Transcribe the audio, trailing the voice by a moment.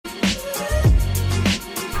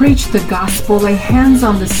preach the gospel, lay hands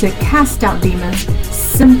on the sick, cast out demons,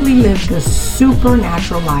 simply live the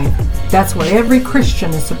supernatural life. That's what every Christian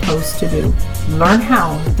is supposed to do. Learn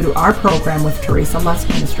how through our program with Teresa Lusk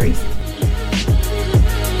Ministries.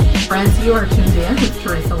 Friends, you are tuned in with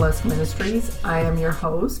Teresa Lusk Ministries. I am your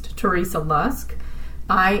host, Teresa Lusk.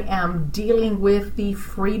 I am dealing with the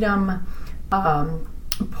freedom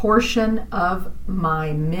portion of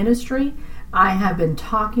my ministry. I have been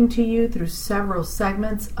talking to you through several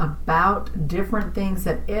segments about different things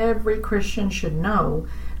that every Christian should know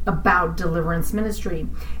about deliverance ministry.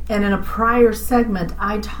 And in a prior segment,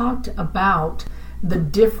 I talked about the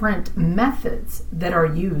different methods that are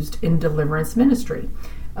used in deliverance ministry.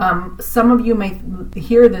 Some of you may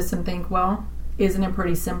hear this and think, well, isn't it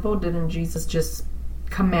pretty simple? Didn't Jesus just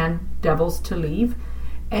command devils to leave?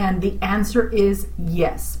 And the answer is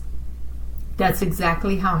yes. That's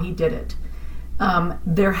exactly how he did it.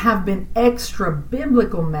 There have been extra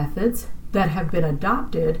biblical methods that have been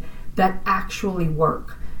adopted that actually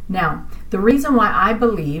work. Now, the reason why I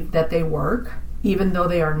believe that they work, even though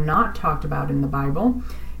they are not talked about in the Bible,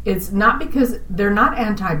 it's not because they're not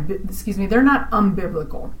they're not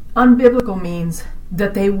unbiblical. Unbiblical means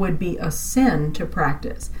that they would be a sin to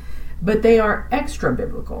practice, but they are extra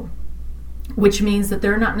biblical, which means that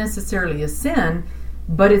they're not necessarily a sin,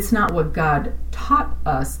 but it's not what God taught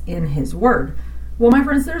us in His Word. Well, my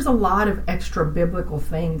friends, there's a lot of extra biblical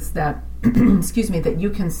things that, that you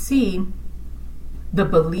can see the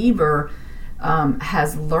believer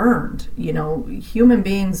has learned. You know, human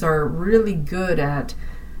beings are really good at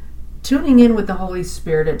tuning in with the Holy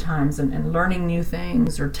Spirit at times and learning new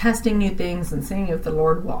things or testing new things and seeing if the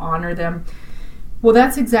Lord will honor them. Well,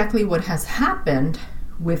 that's exactly what has happened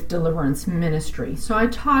with deliverance ministry. So I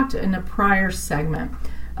talked in a prior segment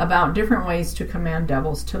about different ways to command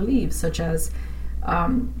devils to leave, such as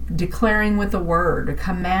declaring with the word,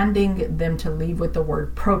 commanding them to leave with the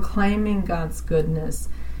word, proclaiming God's goodness.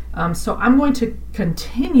 So I'm going to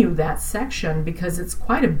continue that section because it's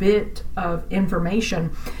quite a bit of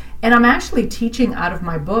information. And I'm actually teaching out of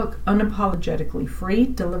my book, Unapologetically Free,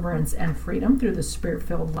 Deliverance and Freedom Through the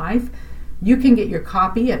Spirit-Filled Life. You can get your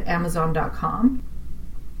copy at Amazon.com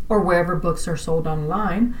or wherever books are sold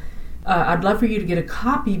online. I'd love for you to get a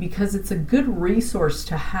copy because it's a good resource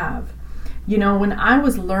to have. You know, when I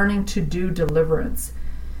was learning to do deliverance,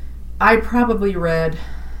 I probably read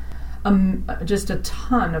just a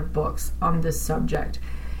ton of books on this subject.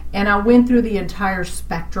 And I went through the entire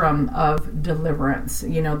spectrum of deliverance,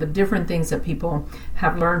 you know, the different things that people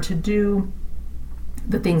have learned to do,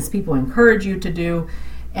 the things people encourage you to do.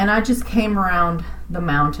 And I just came around the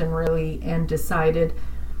mountain really and decided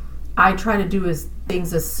I try to do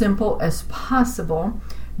things as simple as possible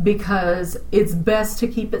because it's best to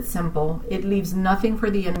keep it simple. It leaves nothing for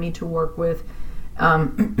the enemy to work with.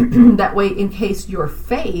 That way, in case your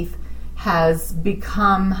faith has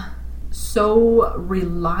become so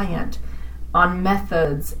reliant on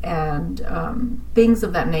methods and things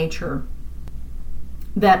of that nature,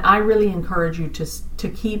 that I really encourage you to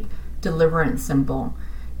keep deliverance simple.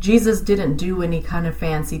 Jesus didn't do any kind of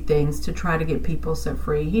fancy things to try to get people set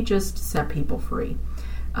free. He just set people free.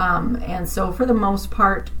 And so for the most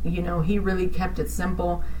part, you know, he really kept it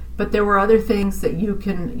simple. But there were other things that you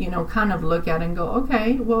can, you know, kind of look at and go,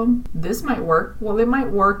 okay, well, this might work. Well, it might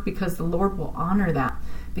work because the Lord will honor that.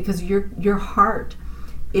 Because your heart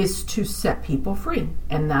is to set people free.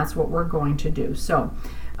 And that's what we're going to do. So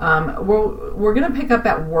we're going to pick up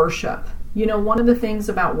at worship. You know, one of the things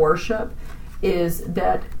about worship is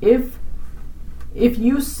that if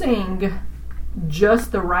you sing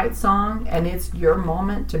just the right song and it's your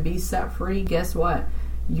moment to be set free, guess what?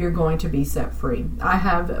 You're going to be set free. I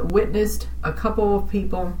have witnessed a couple of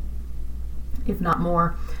people, if not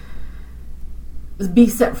more, be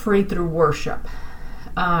set free through worship.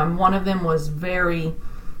 One of them was very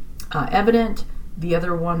evident. The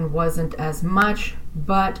other one wasn't as much.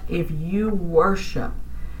 But if you worship,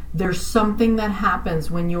 there's something that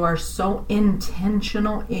happens when you are so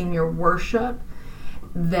intentional in your worship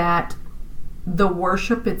that the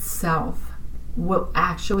worship itself will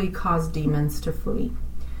actually cause demons to flee.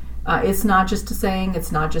 It's not just a saying,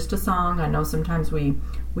 it's not just a song. I know sometimes we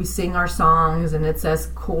sing our songs and it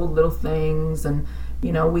says cool little things and,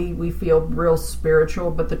 you know, we feel real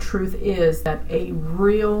spiritual, but the truth is that a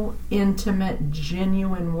real, intimate,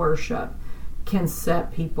 genuine worship can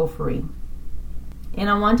set people free. And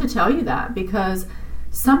I want to tell you that because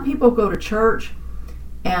some people go to church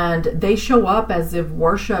and they show up as if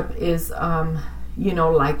worship is,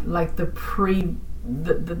 like the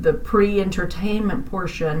pre-entertainment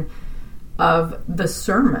portion of the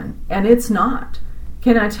sermon, and it's not.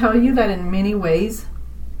 Can I tell you that in many ways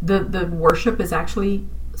The worship is actually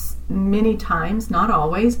many times, not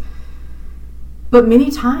always, but many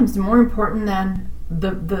times more important than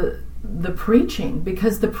the preaching,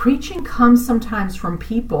 because the preaching comes sometimes from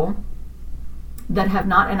people that have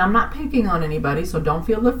not, and I'm not picking on anybody, so don't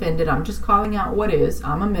feel offended. I'm just calling out what is.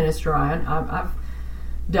 I'm a minister. I've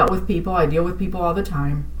dealt with people. I deal with people all the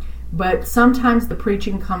time. But sometimes the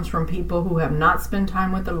preaching comes from people who have not spent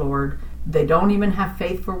time with the Lord. They don't even have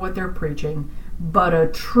faith for what they're preaching. But a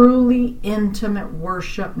truly intimate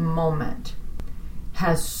worship moment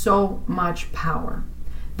has so much power.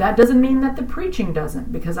 That doesn't mean that the preaching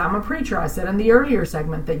doesn't, because I'm a preacher. I said in the earlier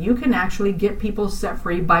segment that you can actually get people set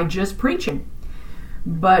free by just preaching.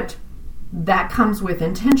 But that comes with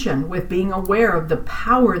intention, with being aware of the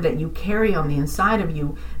power that you carry on the inside of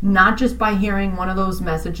you, not just by hearing one of those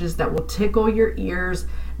messages that will tickle your ears,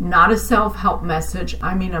 not a self-help message.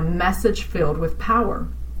 I mean a message filled with power.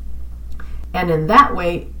 And in that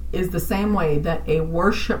way is the same way that a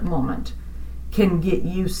worship moment can get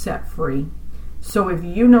you set free. So if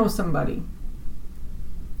you know somebody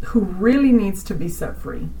who really needs to be set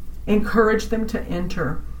free, encourage them to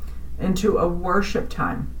enter into a worship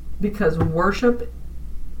time, because worship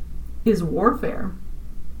is warfare,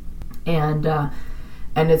 and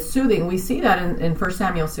it's soothing. We see that in 1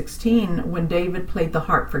 Samuel 16 when David played the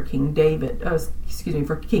harp for King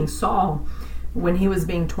for King Saul, when he was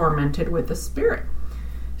being tormented with the spirit.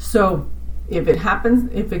 So if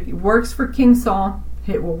it works for King Saul,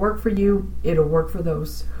 it will work for you. It'll work for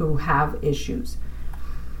those who have issues.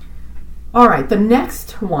 All right, the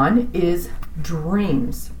next one is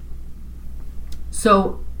dreams.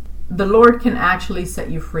 So the Lord can actually set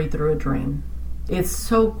you free through a dream. It's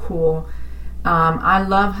so cool. I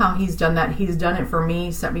love how He's done that. He's done it for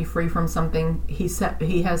me, set me free from something.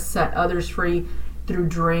 He has set others free through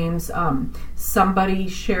dreams. Somebody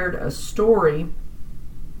shared a story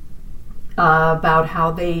about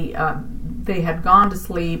how they had gone to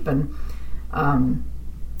sleep, and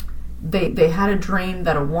they had a dream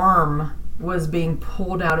that a worm was being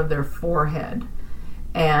pulled out of their forehead.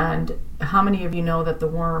 And how many of you know that the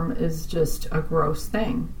worm is just a gross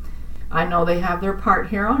thing? I know they have their part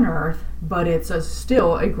here on earth, but it's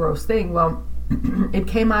still a gross thing. Well, it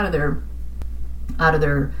came out of their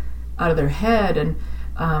head, and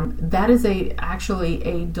that is actually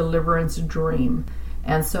a deliverance dream.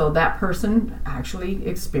 And so that person actually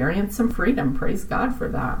experienced some freedom. Praise God for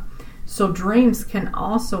that. So dreams can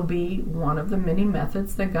also be one of the many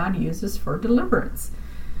methods that God uses for deliverance.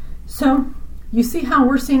 So you see how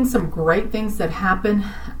we're seeing some great things that happen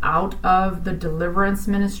out of the deliverance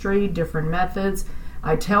ministry, different methods.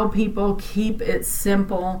 I tell people, keep it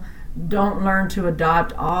simple. Don't learn to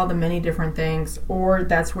adopt all the many different things, or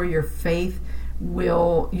that's where your faith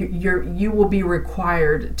you will be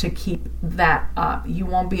required to keep that up. You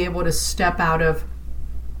won't be able to step out of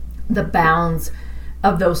the bounds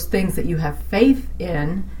of those things that you have faith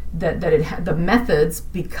in, the methods,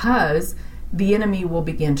 because the enemy will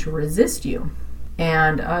begin to resist you.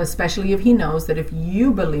 And especially if he knows that if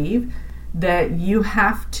you believe that you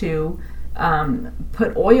have to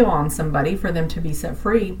put oil on somebody for them to be set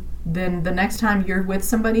free, then the next time you're with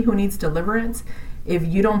somebody who needs deliverance, if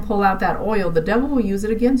you don't pull out that oil, the devil will use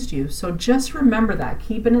it against you. So just remember that,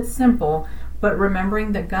 keeping it simple, but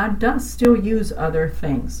remembering that God does still use other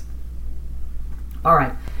things. All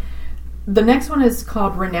right. The next one is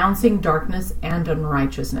called renouncing darkness and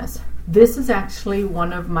unrighteousness. This is actually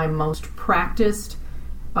one of my most practiced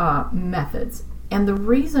methods. And the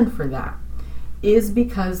reason for that is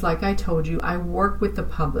because, like I told you, I work with the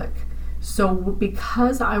public. So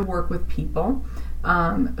because I work with people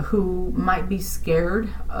who might be scared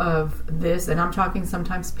of this, and I'm talking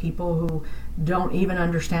sometimes people who don't even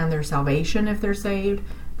understand their salvation if they're saved.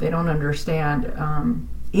 They don't understand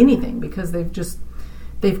anything because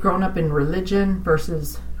they've grown up in religion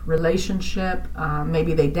versus relationship.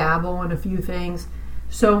 Maybe they dabble in a few things.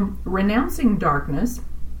 So renouncing darkness,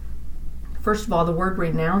 first of all, the word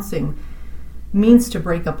renouncing means to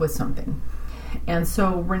break up with something. And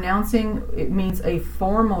so renouncing, it means a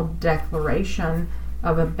formal declaration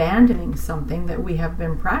of abandoning something that we have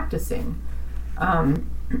been practicing.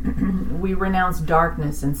 We renounce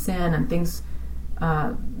darkness and sin and things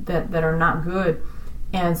that are not good.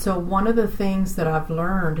 And so one of the things that I've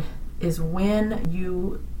learned is when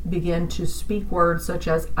you begin to speak words such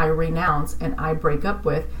as I renounce and I break up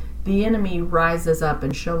with, the enemy rises up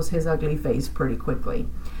and shows his ugly face pretty quickly.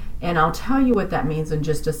 And I'll tell you what that means in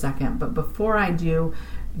just a second. But before I do,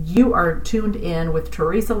 you are tuned in with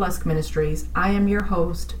Teresa Lusk Ministries. I am your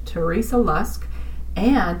host, Teresa Lusk,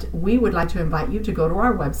 and we would like to invite you to go to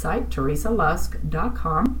our website,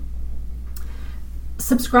 teresalusk.com.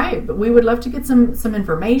 subscribe. We would love to get some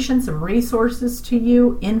information, some resources to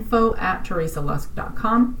you.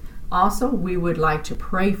 info@teresalusk.com. Also, we would like to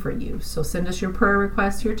pray for you. So send us your prayer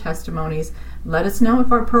requests, your testimonies. Let us know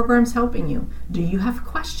if our program's helping you. Do you have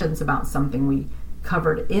questions about something we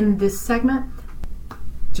covered in this segment?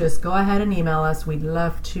 Just go ahead and email us. We'd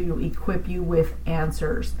love to equip you with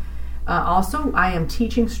answers. Also, I am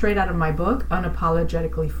teaching straight out of my book,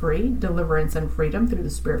 Unapologetically Free, Deliverance and Freedom Through the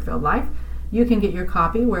Spirit-Filled Life. You can get your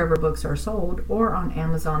copy wherever books are sold or on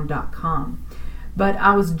Amazon.com. But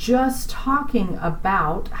I was just talking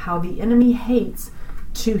about how the enemy hates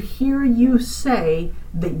to hear you say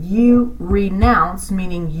that you renounce,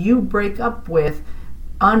 meaning you break up with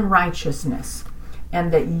unrighteousness,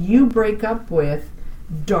 and that you break up with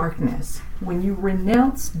darkness. When you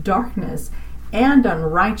renounce darkness and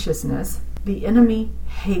unrighteousness, the enemy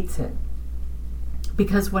hates it.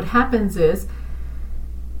 Because what happens is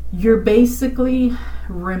you're basically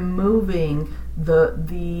removing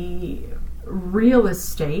the real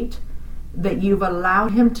estate that you've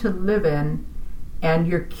allowed him to live in, and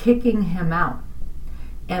you're kicking him out.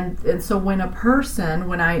 And so when a person,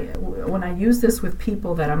 when I use this with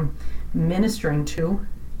people that I'm ministering to,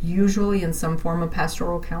 usually in some form of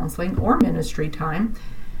pastoral counseling or ministry time,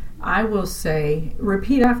 I will say,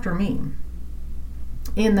 repeat after me.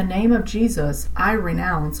 In the name of Jesus, I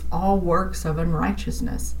renounce all works of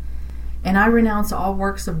unrighteousness, and I renounce all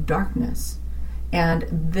works of darkness. And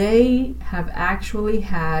they have actually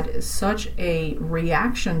had such a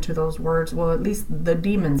reaction to those words. Well, at least the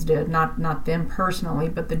demons did, not them personally,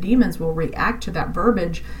 but the demons will react to that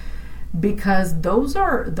verbiage, because those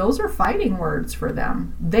are fighting words for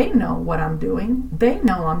them. They know what I'm doing. They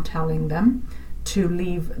know I'm telling them to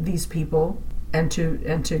leave these people and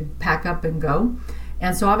to pack up and go.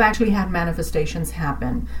 And so I've actually had manifestations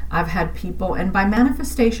happen. I've had people, and by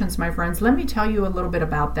manifestations, my friends, let me tell you a little bit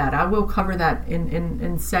about that. I will cover that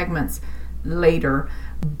in segments later.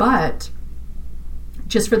 But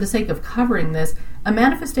just for the sake of covering this, a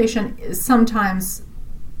manifestation sometimes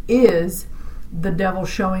is the devil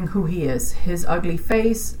showing who he is. His ugly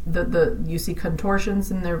face, you see contortions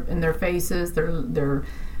in their faces, their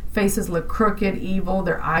faces look crooked, evil,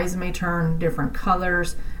 their eyes may turn different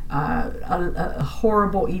colors, a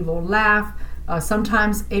horrible, evil laugh,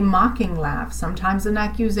 sometimes a mocking laugh, sometimes an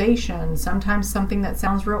accusation, sometimes something that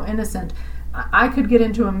sounds real innocent. I could get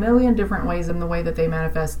into a million different ways in the way that they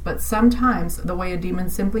manifest, but sometimes the way a demon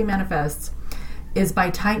simply manifests is by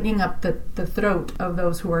tightening up the throat of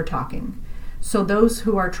those who are talking. So those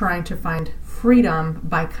who are trying to find freedom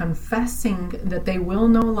by confessing that they will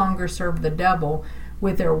no longer serve the devil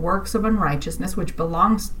with their works of unrighteousness, which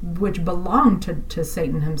belong to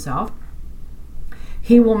Satan himself,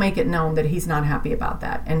 he will make it known that he's not happy about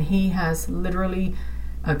that. And he has literally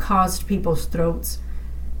caused people's throats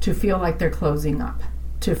to feel like they're closing up,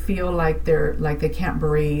 to feel like they can't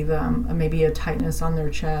breathe, maybe a tightness on their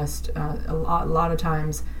chest, a lot of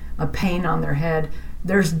times a pain on their head.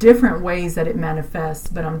 There's different ways that it manifests,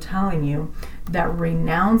 but I'm telling you that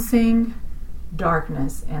renouncing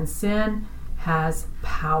darkness and sin has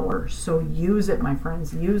power. So use it, my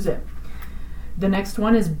friends, use it. The next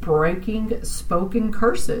one is breaking spoken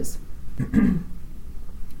curses.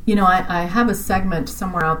 I have a segment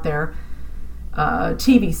somewhere out there, a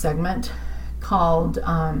TV segment called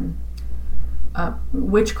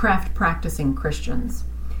Witchcraft Practicing Christians.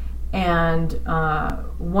 And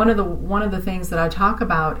one of the things that I talk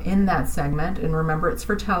about in that segment, and remember it's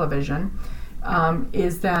for television,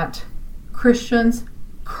 is that Christians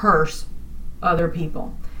curse other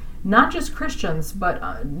people. Not just Christians, but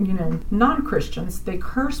non-Christians. They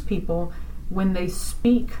curse people when they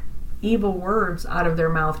speak evil words out of their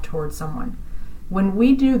mouth towards someone. When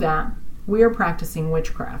we do that, we are practicing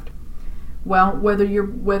witchcraft. Well, whether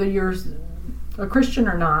you're a Christian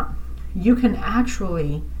or not, you can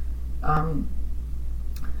actually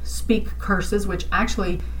speak curses, which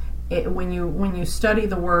actually, when you study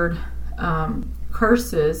the word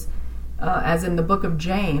curses, as in the book of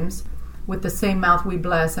James, with the same mouth we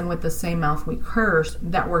bless and with the same mouth we curse,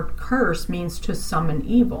 that word curse means to summon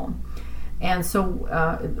evil. And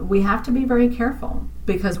so we have to be very careful,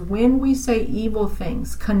 because when we say evil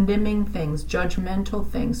things, condemning things, judgmental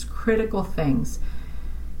things, critical things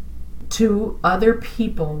to other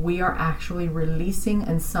people, we are actually releasing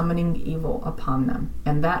and summoning evil upon them.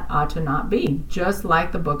 And that ought to not be, just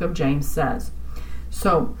like the book of James says.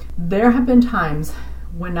 So there have been times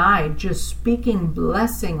when I just speaking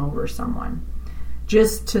blessing over someone,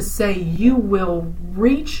 just to say you will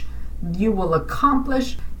reach, you will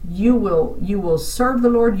accomplish, you will serve the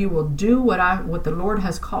Lord, you will do what the Lord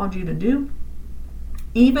has called you to do.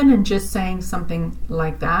 even in just saying something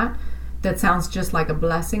like that sounds just like a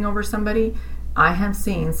blessing over somebody, I have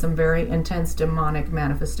seen some very intense demonic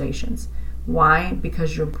manifestations. Why?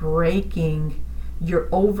 Because you're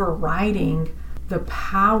overriding the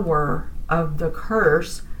power of the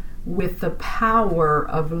curse with the power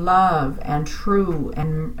of love and truth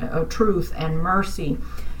and mercy.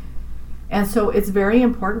 And so it's very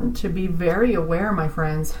important to be very aware, my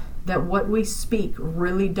friends, that what we speak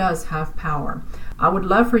really does have power. I would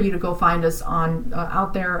love for you to go find us on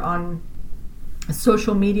out there on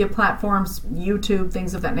social media platforms, YouTube,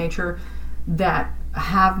 things of that nature, that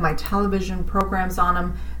have my television programs on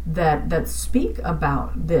them that speak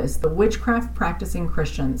about this, the witchcraft practicing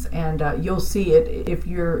Christians. And you'll see it if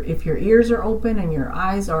your ears are open and your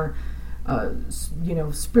eyes are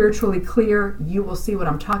spiritually clear. You will see what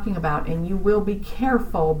I'm talking about, and you will be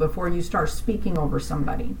careful before you start speaking over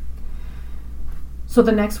somebody. So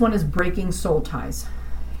the next one is breaking soul ties.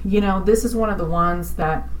 This is one of the ones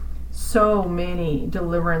that so many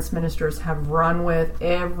deliverance ministers have run with.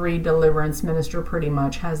 Every deliverance minister pretty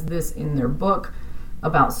much has this in their book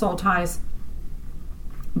about soul ties.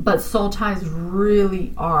 But soul ties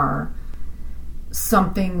really are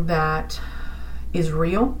something that is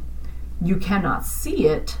real. You cannot see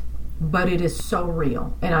it, but it is so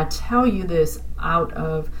real. And I tell you this out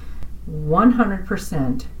of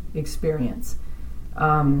 100% experience.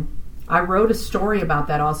 I wrote a story about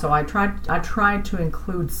that also. I tried to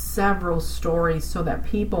include several stories so that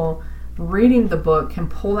people reading the book can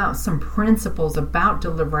pull out some principles about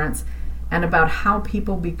deliverance and about how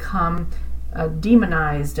people become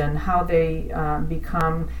demonized and how they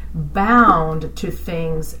become bound to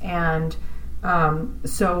things. And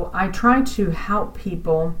so I try to help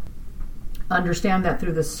people understand that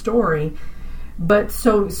through the story. But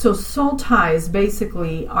so soul ties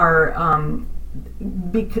basically are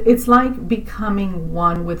it's like becoming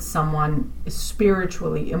one with someone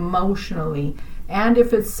spiritually, emotionally, and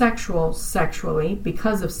if it's sexually,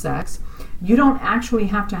 because of sex. You don't actually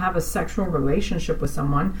have to have a sexual relationship with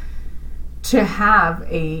someone to have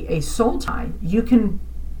a soul tie. You can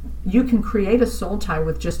create a soul tie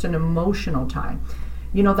with just an emotional tie.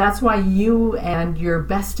 That's why you and your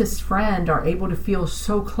bestest friend are able to feel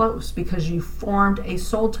so close, because you formed a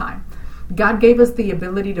soul tie. God gave us the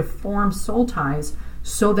ability to form soul ties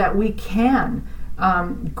so that we can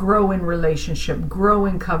grow in relationship, grow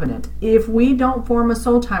in covenant. If we don't form a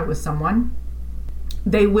soul tie with someone,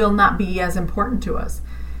 they will not be as important to us.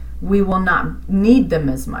 We will not need them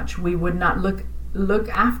as much. We would not look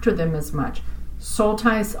after them as much. Soul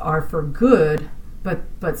ties are for good,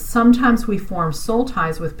 but sometimes we form soul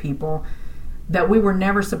ties with people that we were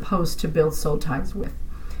never supposed to build soul ties with.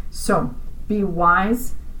 So be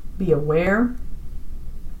wise, be aware,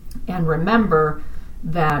 and remember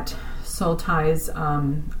that soul ties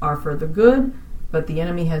are for the good, but the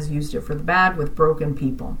enemy has used it for the bad with broken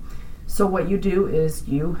people. So what you do is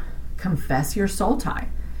you confess your soul tie.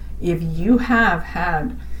 If you have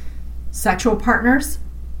had sexual partners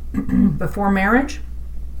before marriage,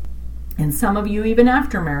 and some of you even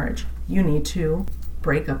after marriage, you need to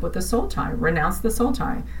break up with the soul tie, renounce the soul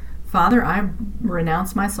tie. Father, I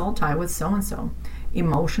renounce my soul tie with so-and-so.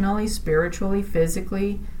 Emotionally, spiritually,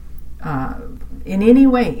 physically, in any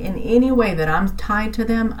way that I'm tied to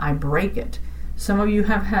them, I break it. Some of you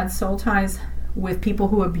have had soul ties with people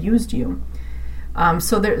who abused you.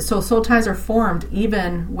 So soul ties are formed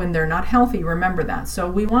even when they're not healthy. Remember that. So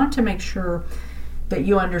we want to make sure that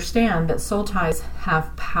you understand that soul ties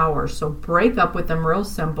have power. So break up with them real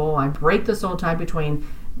simple. I break the soul tie between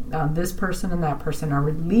this person and that person. I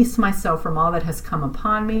release myself from all that has come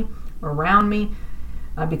upon me, around me,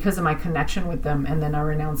 because of my connection with them, and then I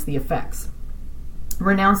renounce the effects.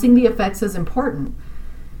 Renouncing the effects is important.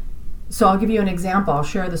 So I'll give you an example. I'll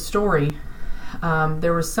share the story.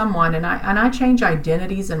 There was someone, and I change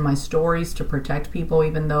identities in my stories to protect people,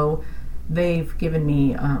 even though they've given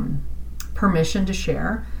me permission to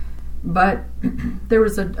share. But there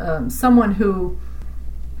was someone who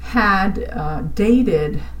had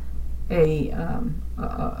dated a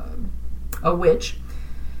witch,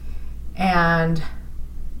 and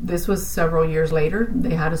this was several years later.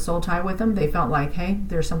 They had a soul tie with them. They felt like, hey,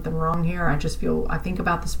 there's something wrong here. I think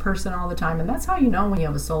about this person all the time. And that's how you know when you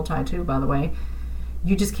have a soul tie too, by the way.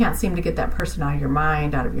 You just can't seem to get that person out of your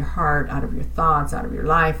mind, out of your heart, out of your thoughts, out of your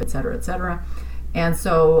life, etc., etc. And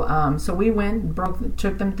so we went,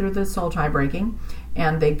 took them through the soul tie breaking,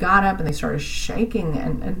 and they got up and they started shaking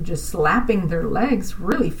and just slapping their legs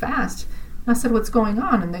really fast. I said, what's going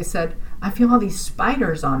on? And they said, I feel all these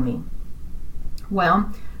spiders on me.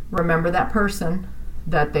 Well, remember that person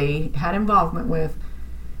that they had involvement with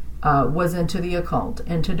was into the occult,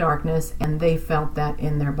 into darkness, and they felt that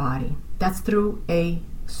in their body. That's through a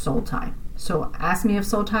soul tie. So ask me if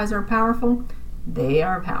soul ties are powerful. They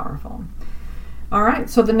are powerful. All right,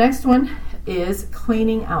 so the next one is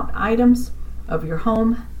cleaning out items of your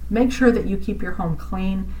home. Make sure that you keep your home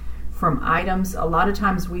clean from items. A lot of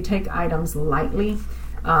times we take items lightly.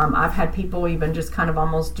 I've had people even just kind of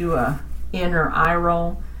almost do a inner eye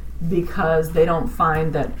roll because they don't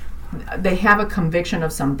find that they have a conviction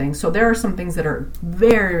of something. So there are some things that are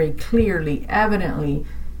very clearly, evidently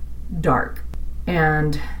dark.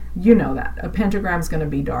 And you know that. A pentagram is going to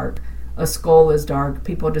be dark. A skull is dark.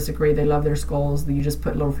 People disagree. They love their skulls. You just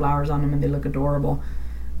put little flowers on them and they look adorable,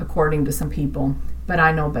 according to some people. But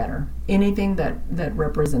I know better. Anything that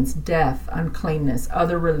represents death, uncleanness,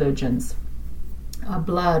 other religions,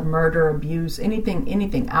 blood, murder, abuse,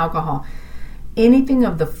 anything, alcohol, anything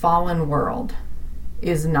of the fallen world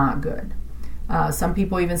is not good. Some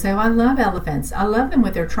people even say, I love elephants. I love them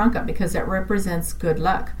with their trunk up because that represents good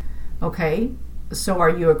luck. Okay, so are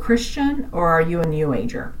you a Christian or are you a New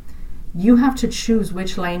Ager? You have to choose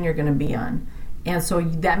which lane you're going to be on. And so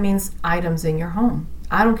that means items in your home.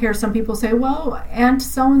 I don't care. Some people say, well, Aunt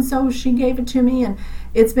so-and-so, she gave it to me and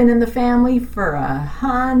it's been in the family for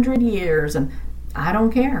 100 years. And I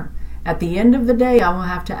don't care. At the end of the day, I will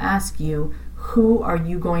have to ask you, who are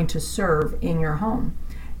you going to serve in your home?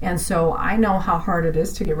 And so I know how hard it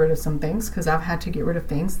is to get rid of some things because I've had to get rid of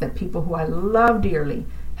things that people who I love dearly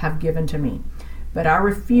have given to me. But I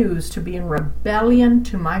refuse to be in rebellion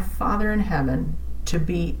to my Father in heaven, to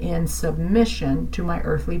be in submission to my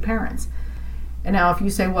earthly parents. And now if you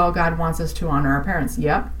say, well, God wants us to honor our parents.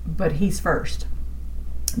 Yep, but He's first.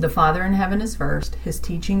 The Father in heaven is first. His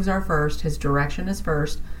teachings are first. His direction is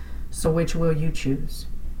first. So which will you choose?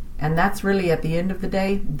 And that's really, at the end of the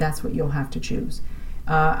day, that's what you'll have to choose.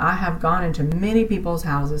 I have gone into many people's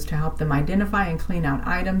houses to help them identify and clean out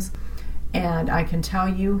items. And I can tell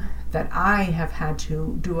you that I have had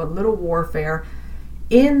to do a little warfare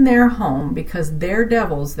in their home because their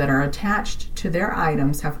devils that are attached to their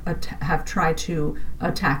items have tried to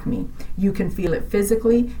attack me. You can feel it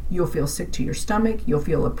physically. You'll feel sick to your stomach. You'll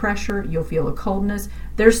feel a pressure. You'll feel a coldness.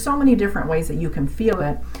 There's so many different ways that you can feel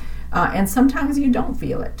it. And sometimes you don't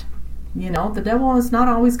feel it. You know, the devil is not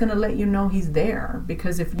always going to let you know he's there,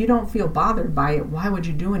 because if you don't feel bothered by it, why would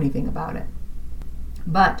you do anything about it?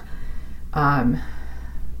 But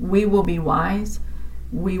we will be wise.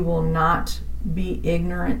 We will not be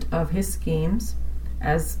ignorant of his schemes,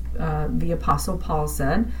 as the Apostle Paul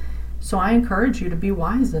said. So I encourage you to be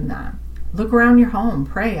wise in that. Look around your home,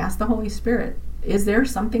 pray, ask the Holy Spirit, is there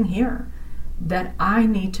something here that I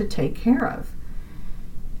need to take care of?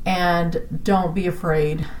 And don't be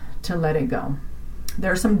afraid to let it go.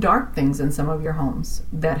 There are some dark things in some of your homes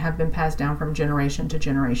that have been passed down from generation to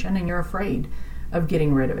generation, and you're afraid of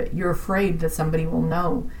getting rid of it. You're afraid that somebody will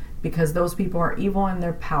know because those people are evil and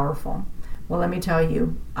they're powerful. Well, let me tell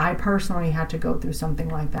you, I personally had to go through something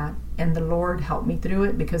like that, and the Lord helped me through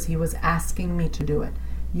it because He was asking me to do it.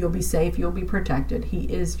 You'll be safe, you'll be protected. He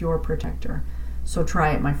is your protector. So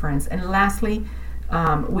try it, my friends. And lastly,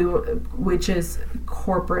 which is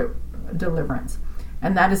corporate deliverance.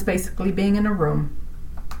 And that is basically being in a room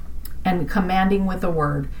and commanding with a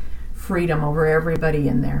word freedom over everybody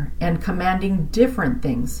in there, and commanding different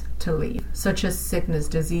things to leave, such as sickness,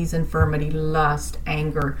 disease, infirmity, lust,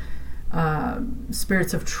 anger,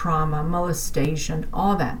 spirits of trauma, molestation,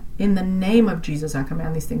 all that. In the name of Jesus, I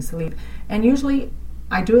command these things to leave. And usually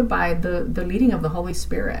I do it by the leading of the Holy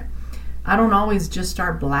Spirit. I don't always just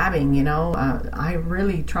start blabbing, I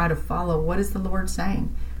really try to follow what is the Lord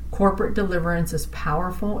saying. Corporate deliverance is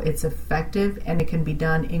powerful, it's effective, and it can be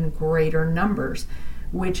done in greater numbers,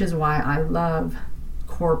 which is why I love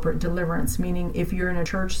corporate deliverance, meaning if you're in a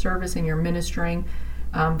church service and you're ministering,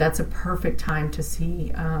 that's a perfect time to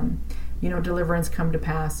see deliverance come to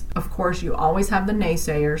pass. Of course, you always have the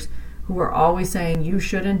naysayers who are always saying, you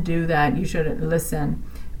shouldn't do that, you shouldn't. Listen,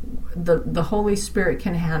 the Holy Spirit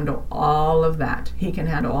can handle all of that. He can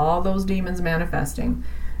handle all those demons manifesting.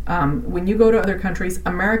 When you go to other countries,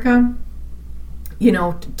 America,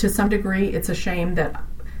 to some degree, it's a shame that,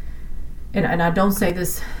 and I don't say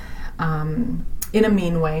this in a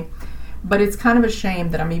mean way, but it's kind of a shame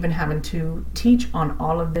that I'm even having to teach on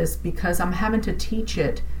all of this, because I'm having to teach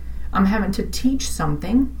it. I'm having to teach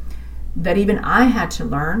something that even I had to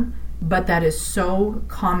learn, but that is so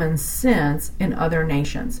common sense in other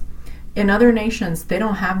nations. In other nations, they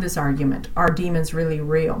don't have this argument. Are demons really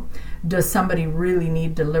real? Does somebody really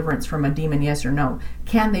need deliverance from a demon? Yes or no?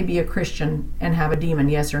 Can they be a Christian and have a demon?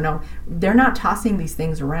 Yes or no? They're not tossing these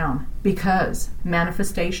things around because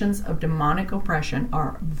manifestations of demonic oppression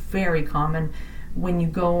are very common when you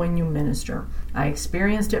go and you minister. I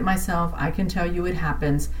experienced it myself. I can tell you it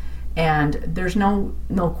happens. And there's no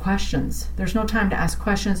questions. There's no time to ask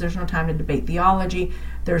questions. There's no time to debate theology.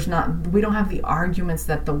 We don't have the arguments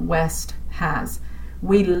that the West has.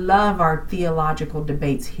 We love our theological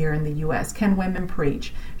debates here in the U.S. Can women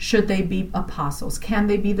preach? Should they be apostles? Can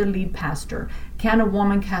they be the lead pastor? Can a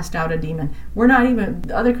woman cast out a demon?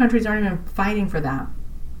 Other countries aren't even fighting for that.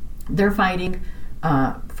 They're fighting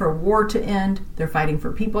for war to end. They're fighting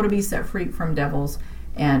for people to be set free from devils.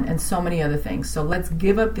 And so many other things. So let's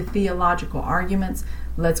give up the theological arguments.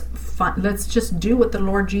 Let's just do what the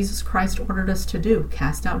Lord Jesus Christ ordered us to do.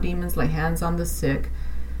 Cast out demons, lay hands on the sick,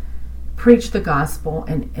 preach the gospel,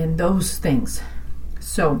 and those things.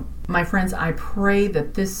 So, my friends, I pray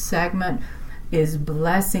that this segment is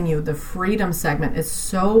blessing you. The freedom segment is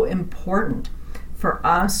so important for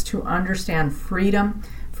us to understand freedom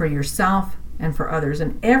for yourself and for others.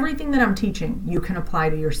 And everything that I'm teaching, you can apply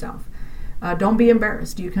to yourself. Don't be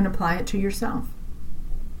embarrassed. You can apply it to yourself.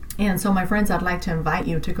 And so, my friends, I'd like to invite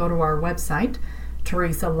you to go to our website,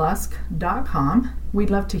 teresalusk.com. We'd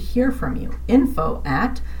love to hear from you.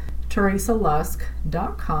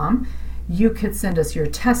 info@teresalusk.com. You could send us your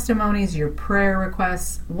testimonies, your prayer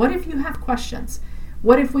requests. What if you have questions?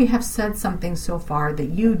 What if we have said something so far that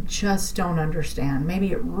you just don't understand?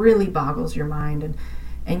 Maybe it really boggles your mind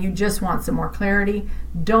and you just want some more clarity.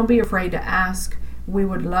 Don't be afraid to ask. We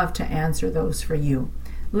would love to answer those for you.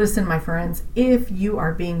 Listen, my friends, if you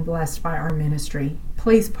are being blessed by our ministry,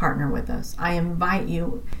 please partner with us. I invite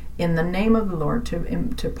you in the name of the Lord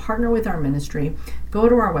to partner with our ministry. Go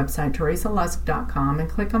to our website, teresalusk.com, and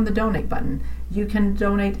click on the donate button. You can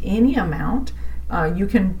donate any amount. You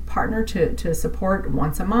can partner to support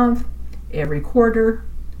once a month, every quarter,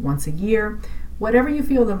 once a year, whatever you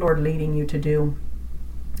feel the Lord leading you to do.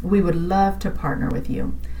 We would love to partner with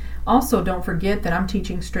you. Also, don't forget that I'm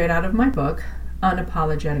teaching straight out of my book,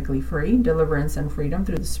 Unapologetically Free, Deliverance and Freedom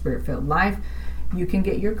Through the Spirit-Filled Life. You can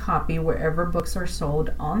get your copy wherever books are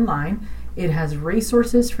sold online. It has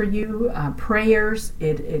resources for you, prayers.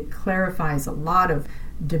 It clarifies a lot of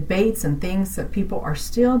debates and things that people are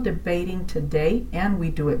still debating today, and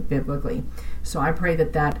we do it biblically. So I pray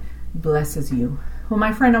that that blesses you. Well,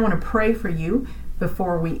 my friend, I want to pray for you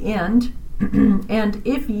before we end. And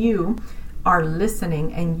if you are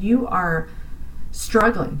listening and you are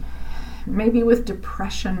struggling, maybe with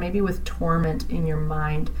depression, maybe with torment in your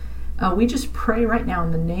mind, we just pray right now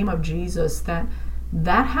in the name of Jesus that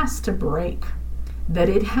has to break, that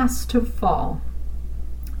it has to fall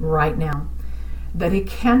right now, that it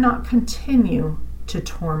cannot continue to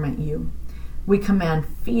torment you. We command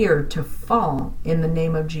fear to fall in the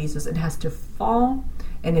name of Jesus. It has to fall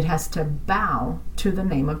and it has to bow to the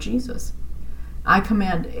name of Jesus. I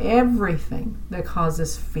command everything that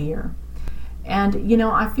causes fear. And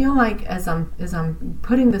I feel like as I'm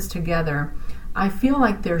putting this together, I feel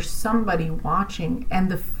like there's somebody watching and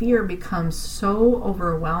the fear becomes so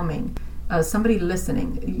overwhelming. Somebody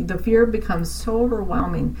listening, the fear becomes so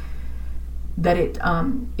overwhelming that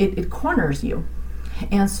it corners you.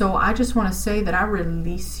 And so I just want to say that I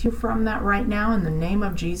release you from that right now in the name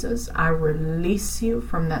of Jesus. I release you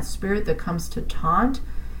from that spirit that comes to taunt.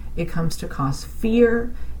 It comes to cause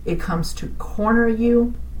fear. It comes to corner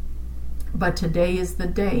you. But today is the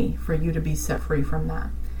day for you to be set free from that.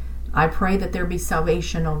 I pray that there be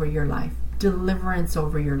salvation over your life, deliverance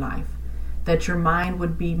over your life, that your mind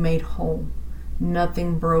would be made whole,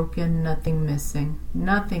 nothing broken, nothing missing,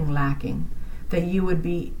 nothing lacking, that you would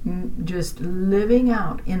be just living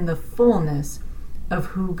out in the fullness of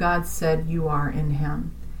who God said you are in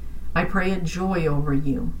Him. I pray a joy over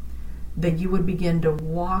you, that you would begin to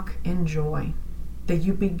walk in joy, that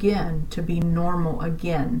you begin to be normal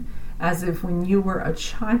again, as if when you were a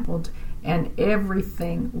child and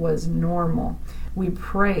everything was normal. We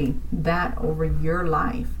pray that over your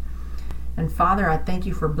life. And Father, I thank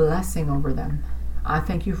you for blessing over them. I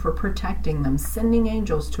thank you for protecting them, sending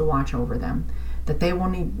angels to watch over them, that they will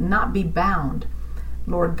not be bound,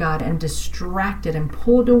 Lord God, and distracted and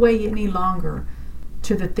pulled away any longer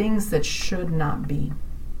to the things that should not be.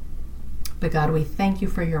 But God, we thank you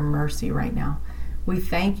for your mercy right now. We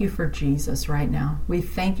thank you for Jesus right now. We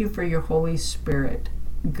thank you for your Holy Spirit,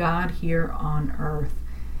 God here on earth.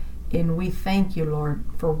 And we thank you, Lord,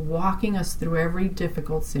 for walking us through every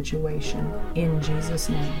difficult situation. In Jesus'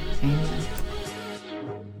 name, amen.